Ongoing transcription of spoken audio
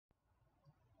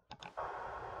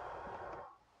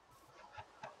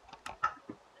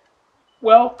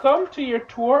Welcome to your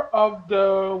tour of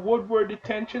the Woodward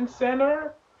Detention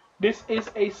Center. This is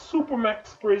a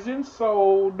Supermax prison,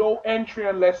 so no entry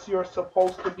unless you're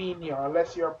supposed to be in here,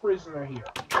 unless you're a prisoner here.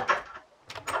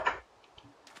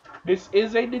 This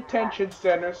is a detention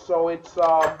center, so it's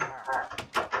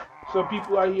some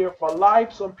people are here for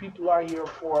life, some people are here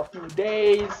for a few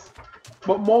days,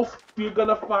 but most you're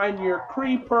gonna find your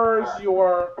creepers,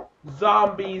 your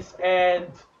zombies, and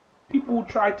people who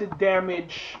try to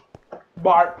damage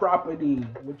BART property,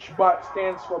 which BART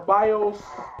stands for BIOS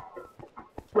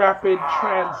Rapid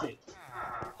Transit.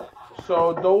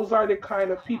 So those are the kind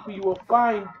of people you will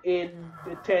find in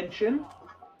detention.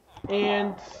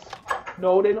 And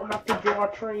no, they don't have to draw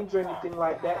trains or anything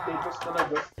like that. They're just gonna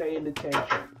just stay in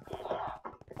detention.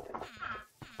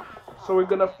 So we're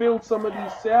gonna fill some of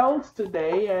these cells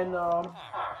today, and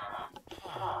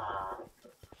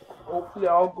hopefully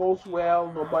all goes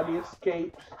well. Nobody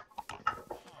escapes.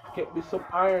 Get me some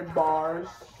iron bars.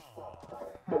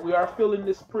 But we are filling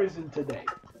this prison today.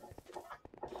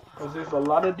 Because there's a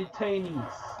lot of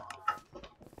detainees.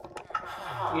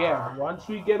 Yeah, once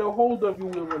we get a hold of you,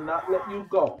 we will not let you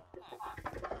go.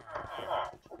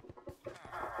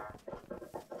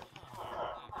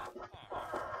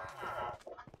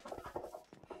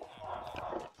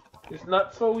 It's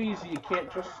not so easy. You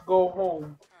can't just go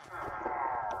home.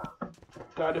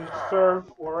 Gotta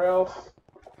serve, or else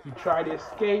you try to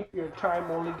escape, your time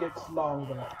only gets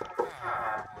longer.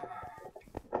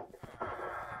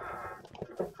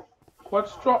 What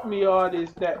struck me odd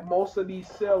is that most of these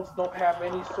cells don't have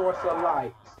any source of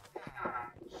light.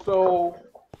 So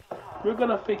we're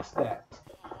gonna fix that.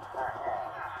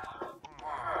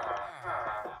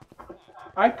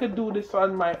 I could do this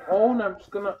on my own. I'm just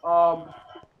gonna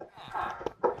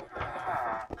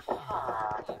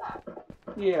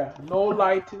yeah, no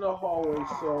light in the hallway,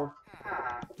 so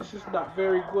this is not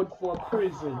very good for a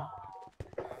prison.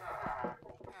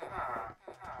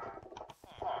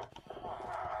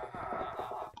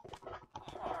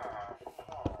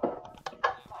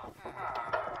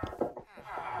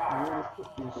 Where to put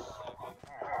this?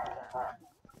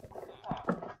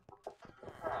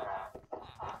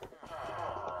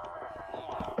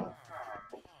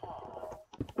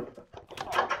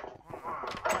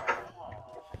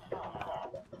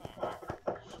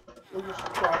 We'll just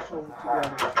cross over to the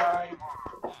other side.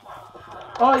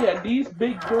 Oh yeah, these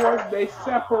big doors, they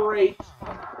separate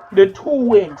the two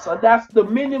wings. So that's the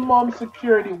minimum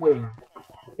security wing.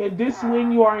 In this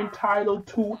wing, you are entitled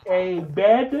to a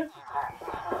bed,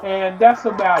 and that's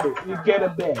about it. You get a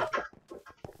bed.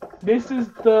 This is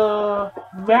the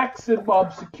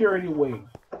maximum security wing.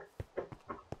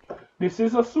 This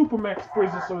is a supermax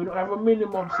prison, so we don't have a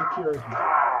minimum security.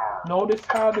 Notice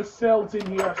how the cells in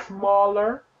here are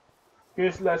smaller.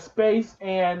 There's less space,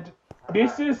 and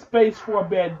this is space for a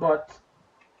bed, but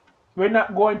we're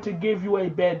not going to give you a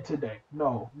bed today.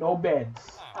 No, no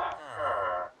beds.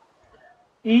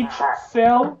 Each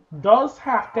cell does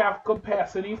have to have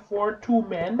capacity for 2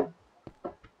 men.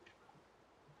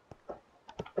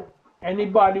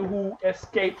 Anybody who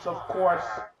escapes, of course,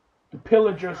 the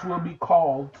pillagers will be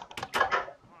called.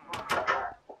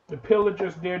 The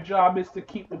pillagers, their job is to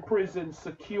keep the prison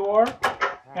secure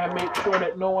and make sure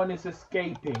that no one is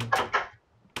escaping.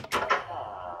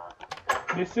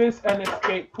 This is an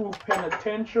escape-proof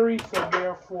penitentiary, so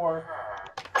therefore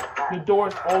the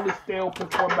doors only stay open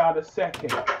for about a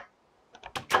second,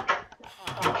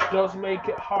 which does make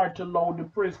it hard to load the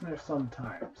prisoners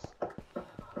sometimes.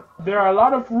 There are a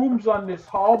lot of rooms on this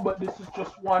hall, but this is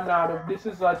just one out of, this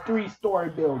is a 3-story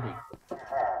building.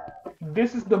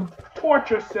 This is the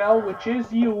torture cell, which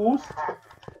is used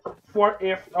for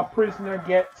if a prisoner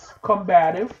gets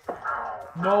combative.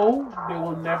 No, there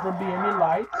will never be any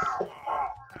lights.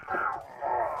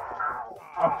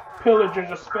 A pillager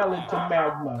just fell into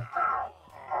magma.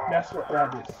 That's what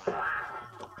that is.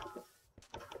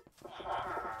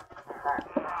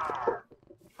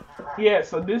 Yeah,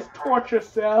 so this torture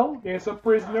cell, there's a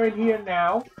prisoner in here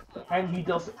now, and he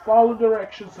doesn't follow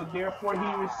directions, so therefore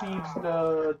he receives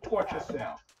the torture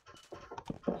cell.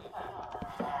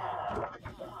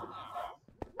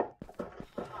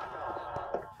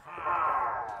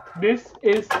 This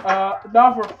is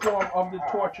another form of the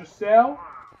torture cell.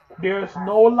 There's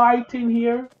no light in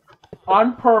here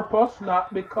on purpose,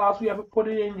 not because we haven't put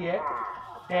it in yet.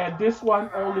 And this one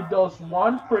only does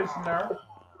 1 prisoner,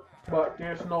 but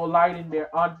there's no light in there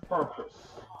on purpose.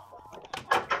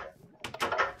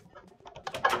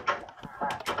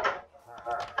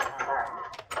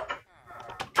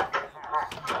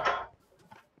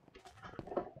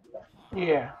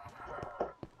 Yeah.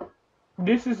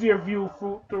 This is your view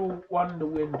through one of the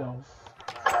windows.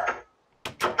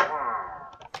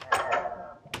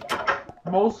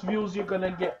 Most views you're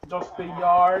gonna get just the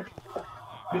yard.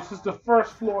 This is the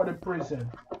first floor of the prison.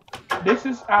 This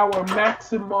is our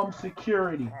maximum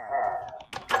security.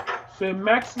 So in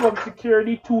maximum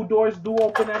security, 2 doors do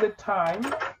open at a time.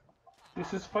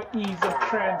 This is for ease of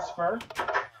transfer.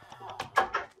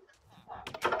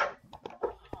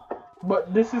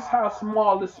 But this is how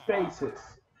small the space is.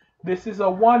 This is a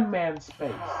one-man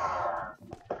space.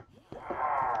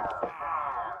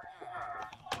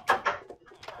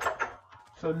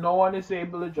 So no one is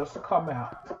able to just come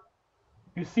out.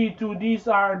 You see through these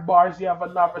iron bars, you have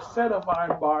another set of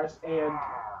iron bars, and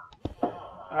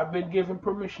I've been given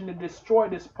permission to destroy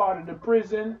this part of the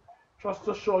prison just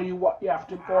to show you what you have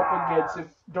to go up against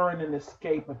if during an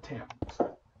escape attempt.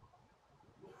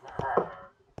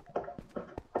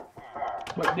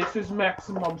 But this is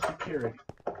maximum security.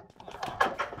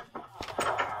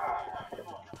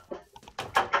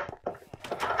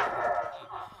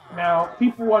 Now,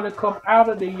 people want to come out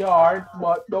of the yard,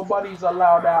 but nobody's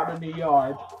allowed out in the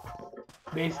yard.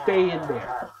 They stay in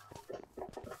there.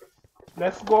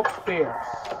 Let's go upstairs.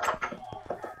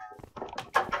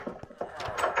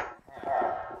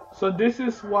 So this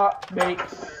is what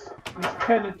makes this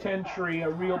penitentiary a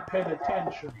real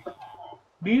penitentiary.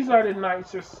 These are the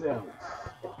nicer cells.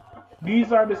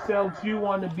 These are the cells you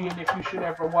want to be in if you should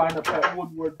ever wind up at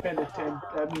Woodward Detention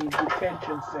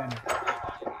Center.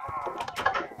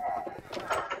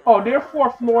 Oh, there are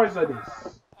 4 floors of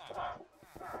this.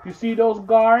 You see those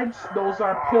guards? Those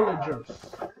are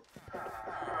pillagers.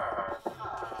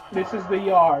 This is the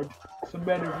yard. It's a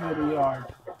better view of the yard.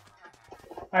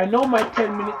 I know my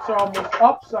 10 minutes are almost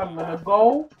up, so I'm going to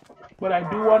go. But I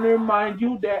do want to remind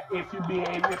you that if you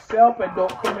behave yourself and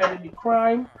don't commit any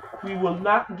crime, we will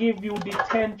not give you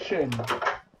detention.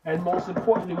 And most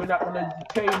importantly, we're not going to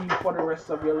detain you for the rest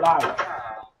of your life.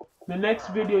 The next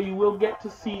video, you will get to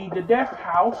see the death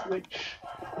house,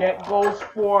 that goes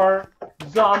for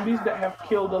zombies that have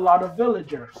killed a lot of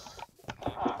villagers.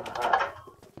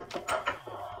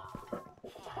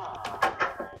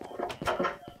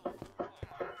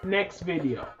 Next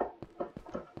video.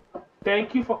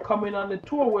 Thank you for coming on the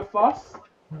tour with us.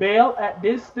 Bail at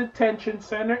this detention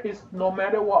center is, no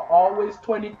matter what, always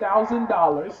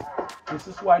 $20,000. This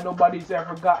is why nobody's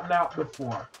ever gotten out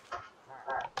before.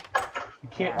 You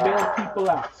can't bail people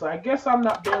out. So I guess I'm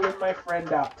not bailing my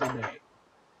friend out today.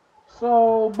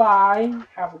 So bye.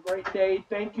 Have a great day.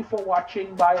 Thank you for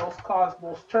watching Bios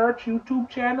Cosmos Church YouTube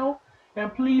channel.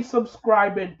 And please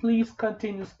subscribe and please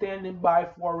continue standing by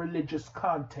for religious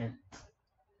content.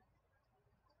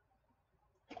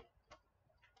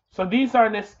 So these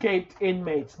aren't escaped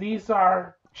inmates. These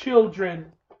are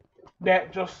children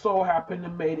that just so happen to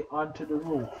make it onto the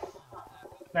roof.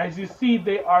 As you see,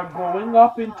 they are growing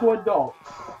up into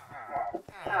adults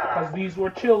because these were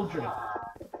children.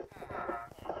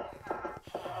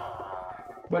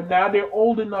 But now they're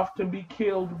old enough to be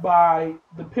killed by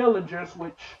the pillagers,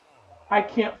 which I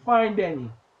can't find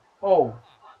any. Oh,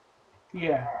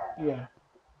 yeah.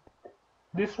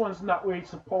 This one's not where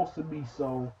it's supposed to be,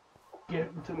 so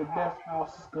getting to the death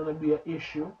house is going to be an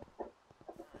issue.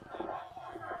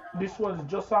 This one's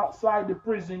just outside the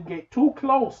prison gate, too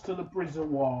close to the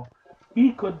prison wall.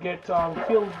 He could get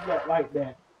killed like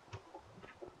that.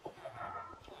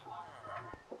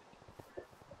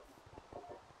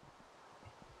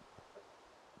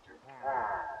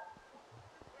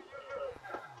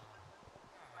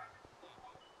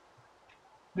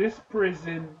 This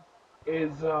prison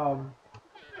is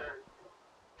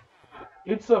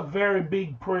it's a very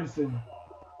big prison.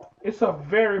 It's a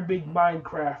very big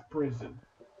Minecraft prison.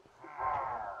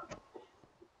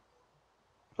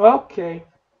 Okay,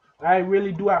 I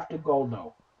really do have to go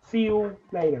now. See you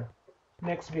later.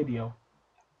 Next video.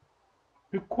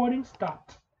 Recording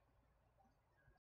stopped.